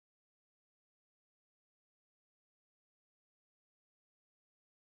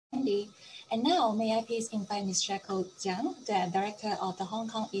Candy. And now, may I please invite Ms. Jacko, the Director of the Hong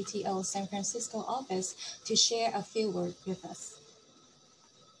Kong ETO San Francisco office, to share a few words with us.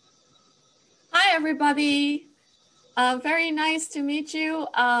 Hi, everybody. Very nice to meet you.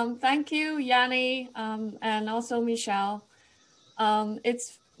 Thank you, Yanni, and also Michelle.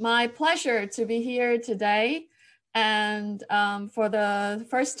 It's my pleasure to be here today. And for the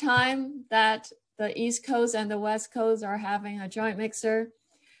first time that the East Coast and the West Coast are having a joint mixer.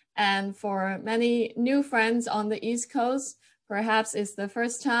 And for many new friends on the East Coast, perhaps it's the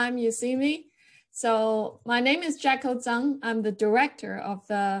first time you see me. So my name is Jacko Tsang. I'm the director of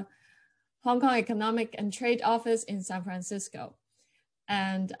the Hong Kong Economic and Trade Office in San Francisco.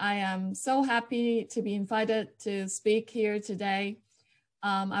 And I am so happy to be invited to speak here today.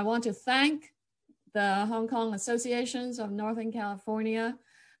 I want to thank the Hong Kong Associations of Northern California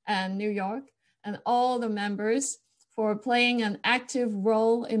and New York and all the members for playing an active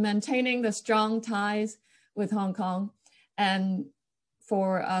role in maintaining the strong ties with Hong Kong and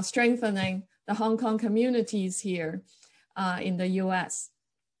for strengthening the Hong Kong communities here in the US.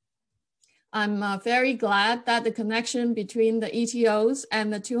 I'm very glad that the connection between the ETOs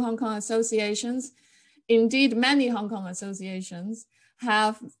and the two Hong Kong associations, indeed many Hong Kong associations,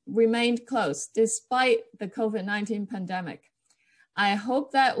 have remained close despite the COVID-19 pandemic. I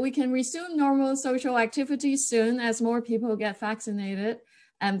hope that we can resume normal social activities soon as more people get vaccinated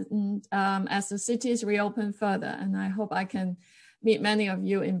and as the cities reopen further. And I hope I can meet many of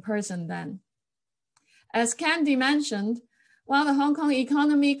you in person then. As Candy mentioned, while the Hong Kong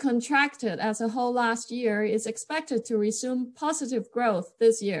economy contracted as a whole last year, it's expected to resume positive growth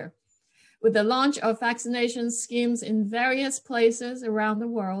this year. With the launch of vaccination schemes in various places around the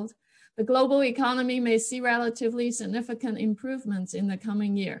world, the global economy may see relatively significant improvements in the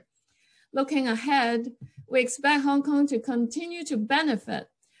coming year. Looking ahead, we expect Hong Kong to continue to benefit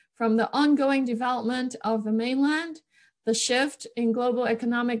from the ongoing development of the mainland, the shift in global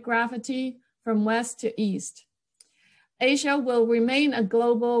economic gravity from west to east. Asia will remain a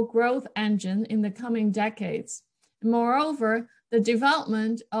global growth engine in the coming decades. Moreover, the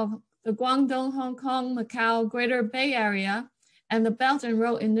development of the Guangdong, Hong Kong, Macau, Greater Bay Area, and the Belt and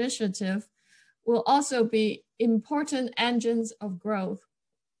Road Initiative will also be important engines of growth.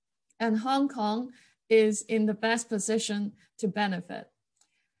 And Hong Kong is in the best position to benefit.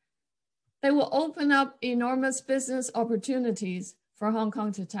 They will open up enormous business opportunities for Hong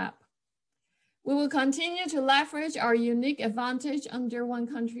Kong to tap. We will continue to leverage our unique advantage under one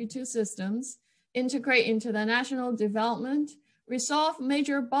country, two systems, integrate into the national development, resolve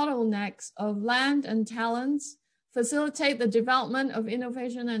major bottlenecks of land and talents, facilitate the development of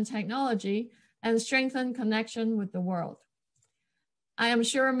innovation and technology, and strengthen connection with the world. I am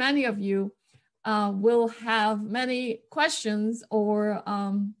sure many of you will have many questions or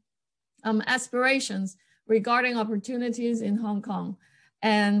aspirations regarding opportunities in Hong Kong,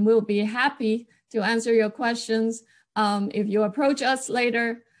 and we'll be happy to answer your questions if you approach us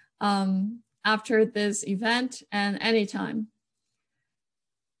later after this event and anytime.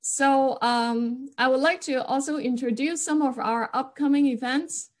 So I would like to also introduce some of our upcoming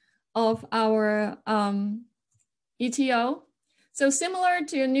events of our ETO. So similar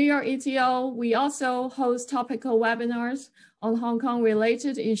to New York ETO, we also host topical webinars on Hong Kong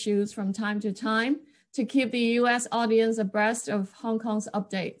related issues from time to time to keep the US audience abreast of Hong Kong's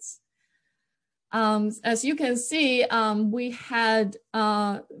updates. As you can see, we had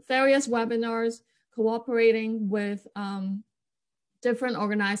various webinars cooperating with different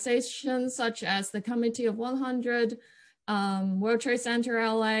organizations such as the Committee of 100, World Trade Center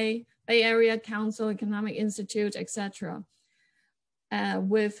LA, Bay Area Council, Economic Institute, etc.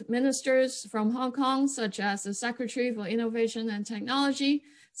 With ministers from Hong Kong, such as the Secretary for Innovation and Technology,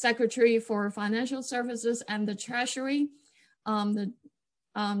 Secretary for Financial Services and the Treasury, the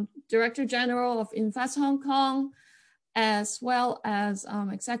Director General of Invest Hong Kong, as well as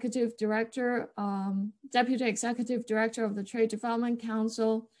Executive Director, Deputy Executive Director of the Trade Development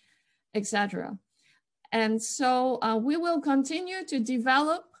Council, etc. And so we will continue to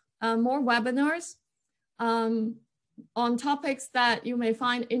develop more webinars on topics that you may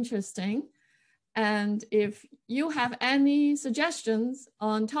find interesting. And if you have any suggestions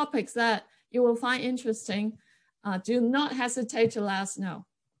on topics that you will find interesting, do not hesitate to let us know.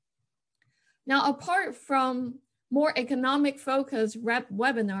 Now, apart from more economic focused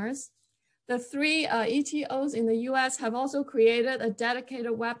webinars, the three ETOs in the US have also created a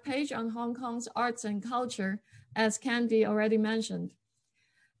dedicated webpage on Hong Kong's arts and culture, as Candy already mentioned.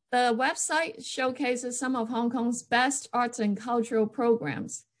 The website showcases some of Hong Kong's best arts and cultural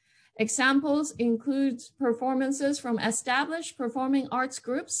programs. Examples include performances from established performing arts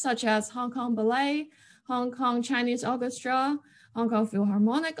groups such as Hong Kong Ballet, Hong Kong Chinese Orchestra, Hong Kong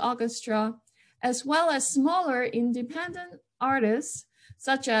Philharmonic Orchestra, as well as smaller independent artists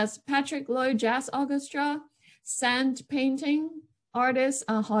such as Patrick Lloyd Jazz Orchestra, sand painting artist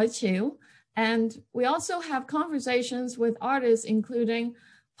Hoi Chiu, and we also have conversations with artists including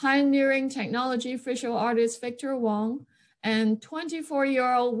pioneering technology visual artist Victor Wong and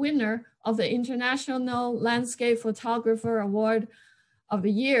 24-year-old winner of the International Landscape Photographer Award of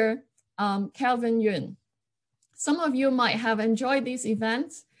the Year, Calvin Yun. Some of you might have enjoyed these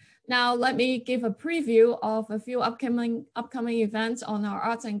events. Now let me give a preview of a few upcoming events on our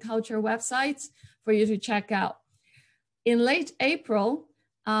arts and culture websites for you to check out. In late April,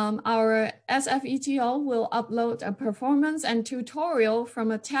 our SFETO will upload a performance and tutorial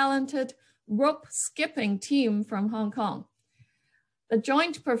from a talented rope skipping team from Hong Kong. The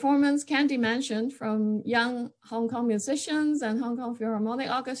joint performance Candy mentioned from young Hong Kong musicians and Hong Kong Philharmonic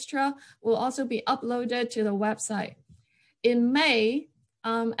Orchestra will also be uploaded to the website. In May,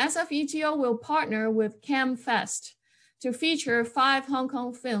 SFETO will partner with CamFest to feature 5 Hong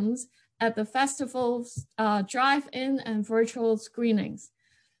Kong films at the festival's drive-in and virtual screenings.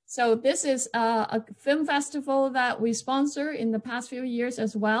 So this is a film festival that we sponsor in the past few years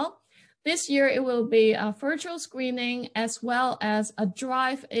as well. This year, it will be a virtual screening as well as a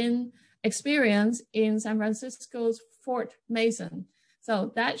drive-in experience in San Francisco's Fort Mason.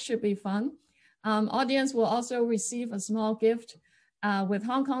 So that should be fun. Audience will also receive a small gift with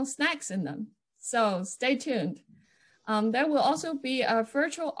Hong Kong snacks in them. So stay tuned. There will also be a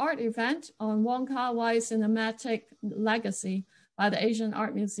virtual art event on Wong Kar-wai's cinematic legacy by the Asian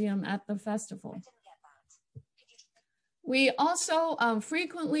Art Museum at the festival. We also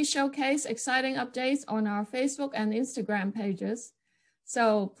frequently showcase exciting updates on our Facebook and Instagram pages.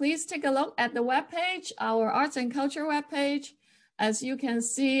 So please take a look at the webpage, our arts and culture webpage. As you can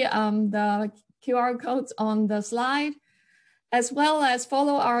see the QR codes on the slide, as well as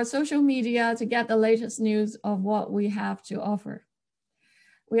follow our social media to get the latest news of what we have to offer.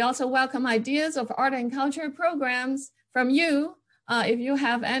 We also welcome ideas of art and culture programs from you. If you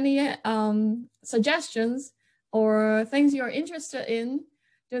have any suggestions or things you're interested in,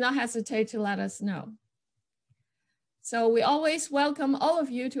 do not hesitate to let us know. So we always welcome all of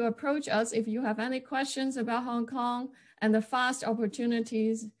you to approach us if you have any questions about Hong Kong and the vast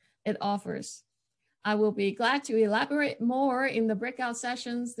opportunities it offers. I will be glad to elaborate more in the breakout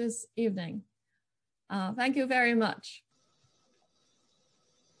sessions this evening. Thank you very much.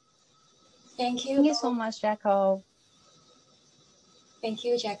 Thank you. Thank you so much, Jacko. Thank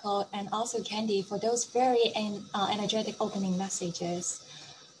you, Jacko, and also Candy for those very energetic opening messages.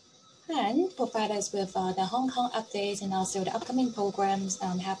 And provide us with the Hong Kong updates and also the upcoming programs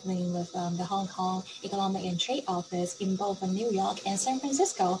happening with the Hong Kong Economic and Trade Office in both New York and San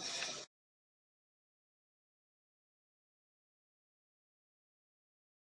Francisco.